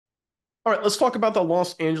All right, let's talk about the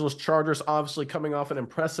Los Angeles Chargers, obviously coming off an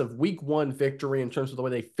impressive week 1 victory in terms of the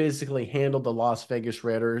way they physically handled the Las Vegas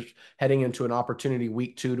Raiders, heading into an opportunity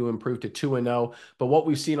week 2 to improve to 2-0. But what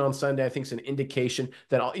we've seen on Sunday, I think, is an indication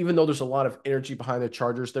that even though there's a lot of energy behind the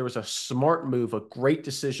Chargers, there was a smart move, a great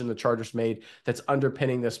decision the Chargers made that's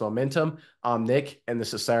underpinning this momentum. I'm Nick, and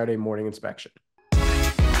this is Saturday Morning Inspection.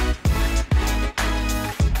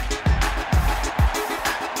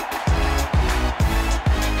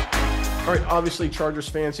 All right, obviously, Chargers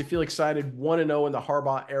fans, you feel excited, 1-0 in the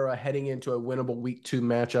Harbaugh era, heading into a winnable week 2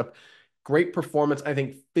 matchup. Great performance, I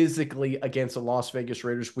think, physically against the Las Vegas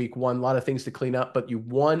Raiders week 1. A lot of things to clean up, but you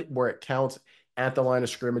won where it counts at the line of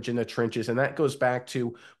scrimmage in the trenches. And that goes back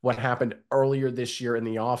to what happened earlier this year in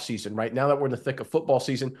the offseason, right? Now that we're in the thick of football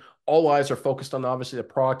season, all eyes are focused on obviously the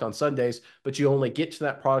product on Sundays, but you only get to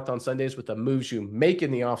that product on Sundays with the moves you make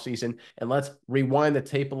in the offseason. And let's rewind the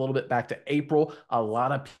tape a little bit back to April. A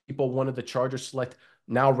lot of people wanted the Chargers select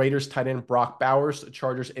now Raiders tight end Brock Bowers. The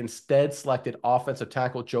Chargers instead selected offensive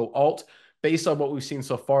tackle Joe Alt. Based on what we've seen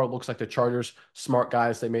so far, it looks like the Chargers, smart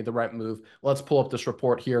guys, they made the right move. Let's pull up this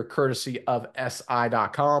report here, courtesy of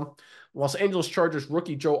SI.com. Los Angeles Chargers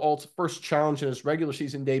rookie Joe Alt's first challenge in his regular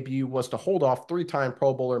season debut was to hold off three-time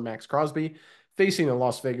Pro Bowler Max Crosby. Facing the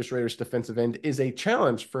Las Vegas Raiders defensive end is a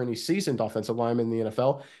challenge for any seasoned offensive lineman in the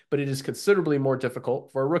NFL, but it is considerably more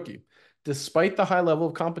difficult for a rookie. Despite the high level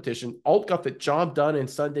of competition, Alt got the job done in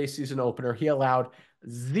Sunday's season opener. He allowed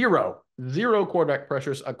zero quarterback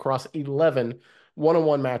pressures across 11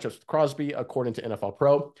 one-on-one matchups with Crosby, according to NFL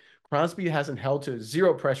Pro. Crosby hasn't held to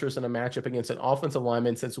zero pressures in a matchup against an offensive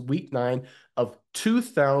lineman since week 9 of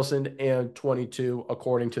 2022,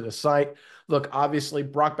 according to the site. Look, obviously,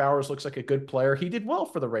 Brock Bowers looks like a good player. He did well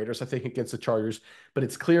for the Raiders, I think, against the Chargers, but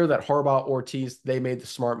it's clear that Harbaugh, Ortiz, they made the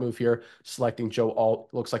smart move here, selecting Joe Alt.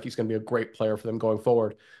 Looks like he's going to be a great player for them going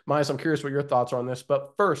forward. Miles, I'm curious what your thoughts are on this,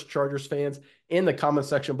 but first, Chargers fans, in the comment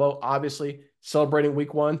section below, obviously celebrating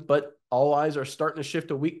week 1, but all eyes are starting to shift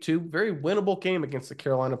to week 2. Very winnable game against the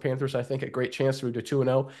Carolina Panthers. I think a great chance to move to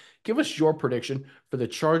 2-0. Give us your prediction for the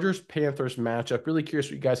Chargers-Panthers matchup. Really curious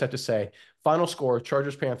what you guys have to say. Final score,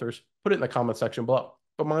 Chargers-Panthers. Put it in the comment section below.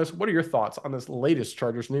 But Miles, what are your thoughts on this latest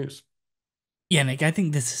Chargers news? Yeah, Nick, I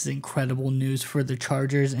think this is incredible news for the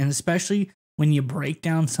Chargers, and especially when you break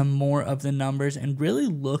down some more of the numbers and really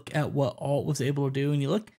look at what Alt was able to do, and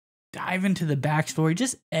you dive into the backstory,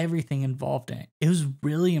 just everything involved in it. It was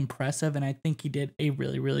really impressive, and I think he did a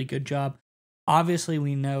really, really good job. Obviously,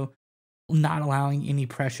 we know not allowing any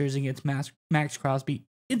pressures against Max Crosby,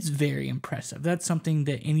 it's very impressive. That's something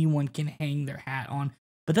that anyone can hang their hat on,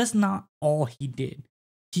 but that's not all he did.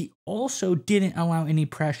 He also didn't allow any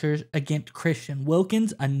pressures against Christian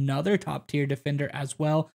Wilkins, another top tier defender as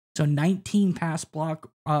well. So 19 pass block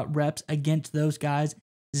reps against those guys.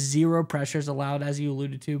 Zero pressures allowed, as you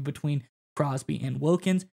alluded to, between Crosby and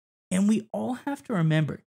Wilkins. And we all have to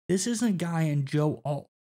remember, this is a guy in Joe Alt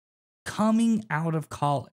coming out of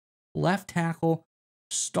college. Left tackle,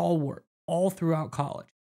 stalwart all throughout college.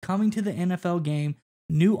 Coming to the NFL game,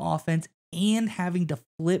 new offense, and having to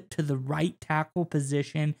flip to the right tackle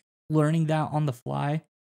position, learning that on the fly.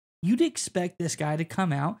 You'd expect this guy to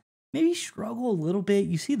come out, maybe struggle a little bit.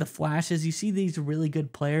 You see the flashes, you see he's a really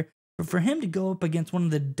good player, but for him to go up against one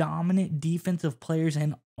of the dominant defensive players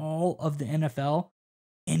in all of the NFL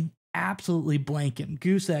and absolutely blank him,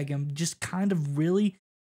 goose egg him, just kind of really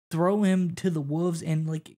throw him to the wolves. And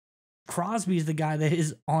Crosby is the guy that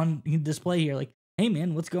is on display here. Like, hey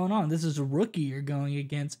man, what's going on? This is a rookie you're going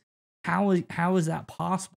against. How is that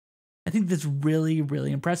possible? I think that's really,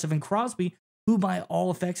 really impressive. And Crosby, who by all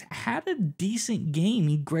effects had a decent game,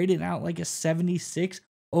 he graded out like a 76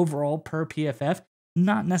 overall per PFF.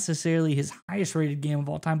 Not necessarily his highest rated game of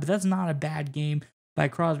all time, but that's not a bad game by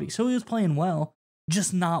Crosby. So he was playing well,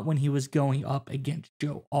 just not when he was going up against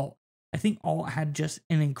Joe Alt. I think Alt had just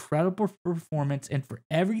an incredible performance, and for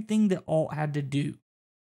everything that Alt had to do,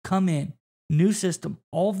 come in, new system,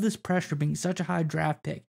 all of this pressure being such a high draft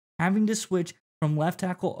pick, having to switch from left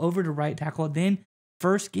tackle over to right tackle, then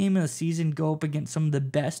first game of the season go up against some of the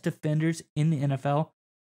best defenders in the NFL.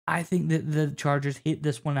 I think that the Chargers hit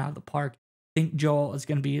this one out of the park. I think Joel is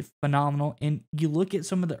going to be phenomenal. And you look at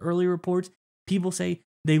some of the early reports, people say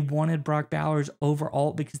they wanted Brock Bowers over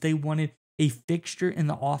Alt because they wanted a fixture in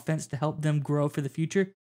the offense to help them grow for the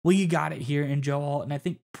future. Well, you got it here in Joe Alt, and I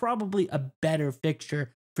think probably a better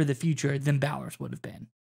fixture for the future than Bowers would have been.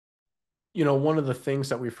 One of the things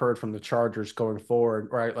that we've heard from the Chargers going forward,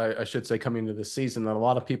 right? I should say coming into the season, that a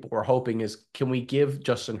lot of people were hoping is, can we give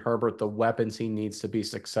Justin Herbert the weapons he needs to be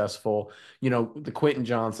successful? The Quentin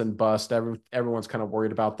Johnson bust, everyone's kind of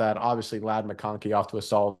worried about that. Obviously, Lad McConkey off to a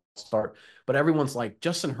solid start, but everyone's like,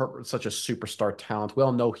 Justin Herbert's such a superstar talent. We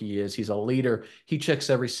all know he is. He's a leader. He checks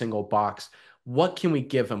every single box. What can we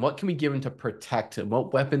give him? What can we give him to protect him?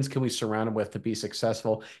 What weapons can we surround him with to be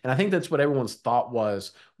successful? And I think that's what everyone's thought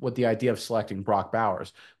was with the idea of selecting Brock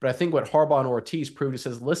Bowers. But I think what Harbaugh and Ortiz proved is,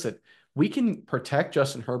 says, listen, we can protect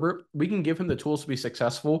Justin Herbert. We can give him the tools to be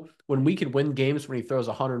successful when we can win games when he throws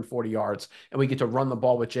 140 yards and we get to run the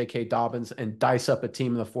ball with J.K. Dobbins and dice up a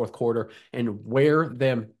team in the fourth quarter and wear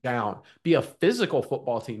them down. Be a physical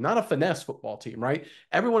football team, not a finesse football team, right?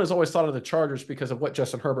 Everyone has always thought of the Chargers because of what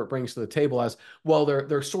Justin Herbert brings to the table as, well,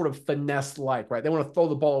 they're sort of finesse-like, right? They want to throw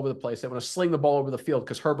the ball over the place. They want to sling the ball over the field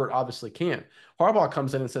because Herbert obviously can. Harbaugh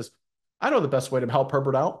comes in and says, I know the best way to help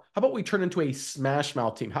Herbert out. How about we turn into a smash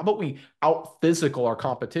mouth team? How about we out physical our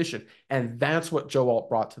competition? And that's what Joe Alt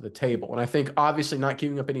brought to the table. And I think obviously not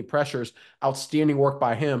giving up any pressures, outstanding work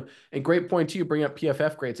by him. And great point to you, bring up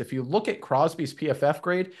PFF grades. If you look at Crosby's PFF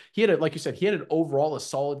grade, he had, like you said, he had an overall a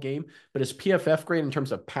solid game, but his PFF grade in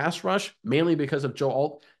terms of pass rush, mainly because of Joe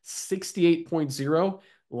Alt, 68.0.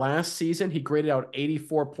 Last season, he graded out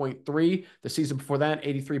 84.3. The season before that,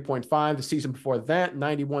 83.5. The season before that,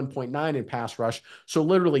 91.9 in pass rush. So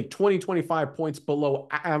literally 25 points below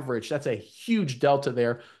average. That's a huge delta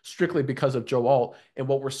there, strictly because of Joe Alt. And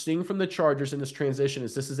what we're seeing from the Chargers in this transition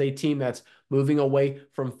is this is a team that's moving away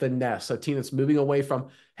from finesse, a team that's moving away from,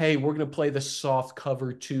 hey, we're going to play the soft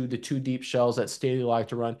cover two, the two deep shells that Staley like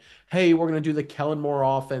to run. Hey, we're going to do the Kellen Moore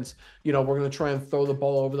offense. We're going to try and throw the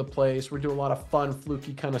ball over the place. We're doing a lot of fun,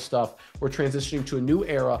 fluky kind of stuff. We're transitioning to a new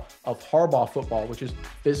era of Harbaugh football, which is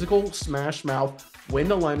physical, smash mouth, win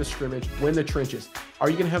the line of scrimmage, win the trenches. Are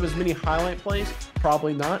you going to have as many highlight plays?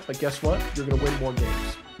 Probably not, but guess what? You're going to win more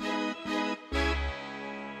games.